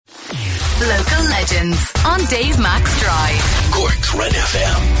Local Legends on Dave Max Drive. Cork's Red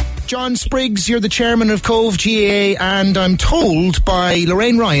FM. John Spriggs, you're the chairman of Cobh GAA, and I'm told by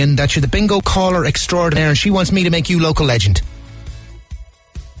Lorraine Ryan that you're the bingo caller extraordinaire, and she wants me to make you local legend.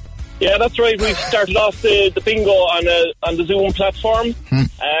 Yeah, that's right. We've started off the bingo on the Zoom platform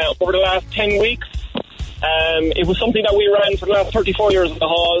over the last 10 weeks. It was something that we ran for the last 34 years in the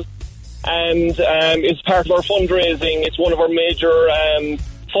hall, and it's part of our fundraising. It's one of our major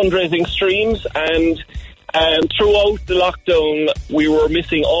fundraising streams, and throughout the lockdown, we were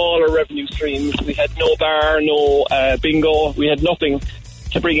missing all our revenue streams. We had no bar, no bingo. We had nothing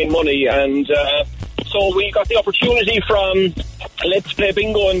to bring in money. And so we got the opportunity from Let's Play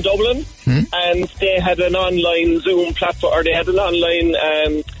Bingo in Dublin. And they had an online Zoom platform, or they had an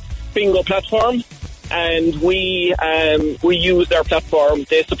online bingo platform. And we use their platform.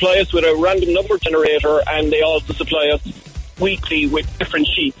 They supply us with a random number generator, and they also supply us weekly with different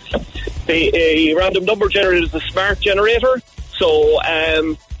sheets. A random number generator is a smart generator, so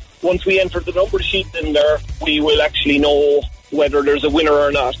once we enter the number sheet in there, we will actually know whether there's a winner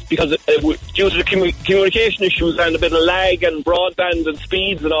or not, because due to the communication issues and a bit of lag and broadband and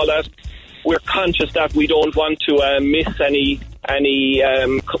speeds and all that, we're conscious that we don't want to miss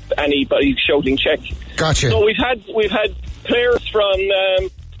anybody shouting check. Gotcha. So we've had players from a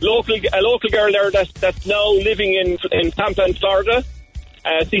local girl there that's now living in Tampa in Florida.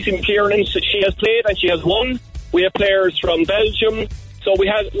 Cece McKiernan, she has played and she has won. We have players from Belgium. So we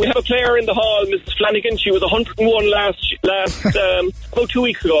have a player in the hall, Mrs. Flanagan. She was 101 last about 2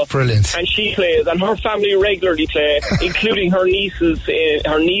 weeks ago. Brilliant. And she plays, and her family regularly play, including her niece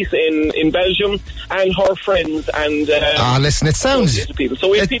in Belgium, and her friends. And listen, it sounds people. So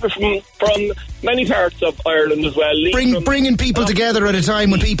we have people from many parts of Ireland as well. Bringing people together at a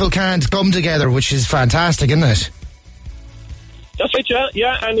time when people can't come together, which is fantastic, isn't it? That's right,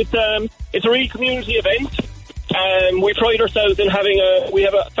 yeah, and it's a real community event. We pride ourselves in we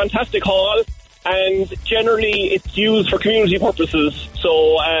have a fantastic hall, and generally it's used for community purposes.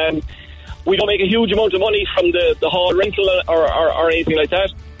 So we don't make a huge amount of money from the hall rental or anything like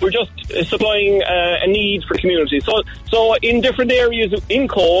that. We're just supplying a need for community. So in different areas in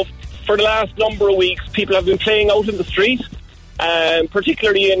Cobh, for the last number of weeks, people have been playing out in the street,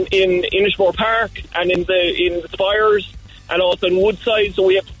 particularly in Inishmore Park and in the Spires, and also in Woodside. So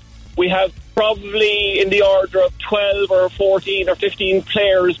we have probably in the order of 12 or 14 or 15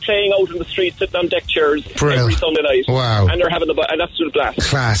 players playing out in the street, sitting on deck chairs every Sunday night. Wow. And they're having an absolute blast.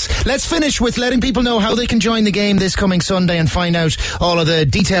 Class. Let's finish with letting people know how they can join the game this coming Sunday and find out all of the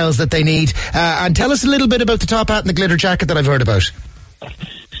details that they need. And tell us a little bit about the top hat and the glitter jacket that I've heard about.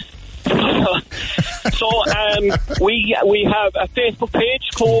 So we have a Facebook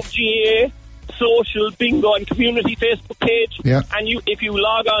page, Cobh GAA, social bingo and community Facebook page. Yeah. And if you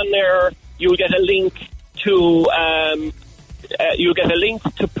log on there, you'll get a link to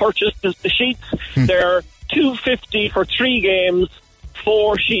purchase the sheets. They're $2.50 for 3 games,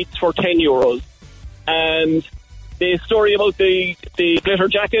 4 sheets for €10. And the story about the glitter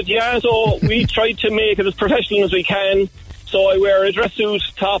jacket, so we tried to make it as professional as we can. So I wear a dress suit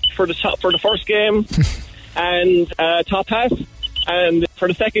top for the first game and top hat. And for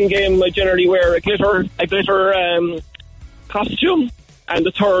the second game, I generally wear a glitter costume. And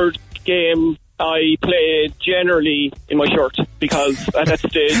the third game, I play generally in my shirt, because at that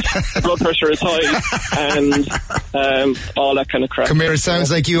stage, blood pressure is high and all that kind of crap. Come here, it sounds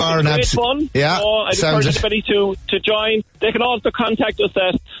like you are an absolute fun. Yeah, so I encourage everybody to join. They can also contact us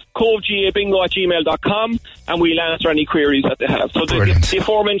at cobhgaabingo@gmail.com, and we'll answer any queries that they have. So the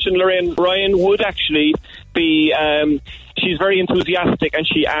aforementioned Lorraine Ryan would actually be, she's very enthusiastic and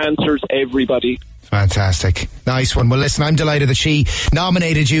she answers everybody. Fantastic. Nice one. Well, listen, I'm delighted that she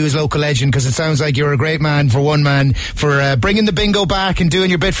nominated you as local legend, because it sounds like you're a great man for bringing the bingo back and doing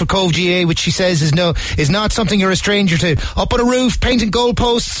your bit for Cobh GAA, which she says is not something you're a stranger to. Up on a roof, painting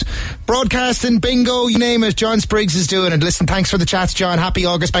goalposts, broadcasting, bingo, you name it. John Spriggs is doing it. Listen, thanks for the chats, John. Happy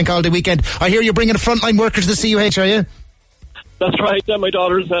August Bank Holiday weekend. I hear you're bringing a frontline worker to the CUH, are you? That's right. My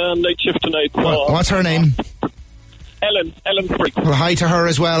daughter's night shift tonight. So what's her name? Ellen Spriggs. Well, hi to her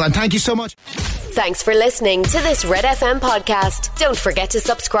as well, and thank you so much. Thanks for listening to this Red FM podcast. Don't forget to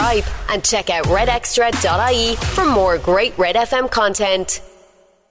subscribe and check out redextra.ie for more great Red FM content.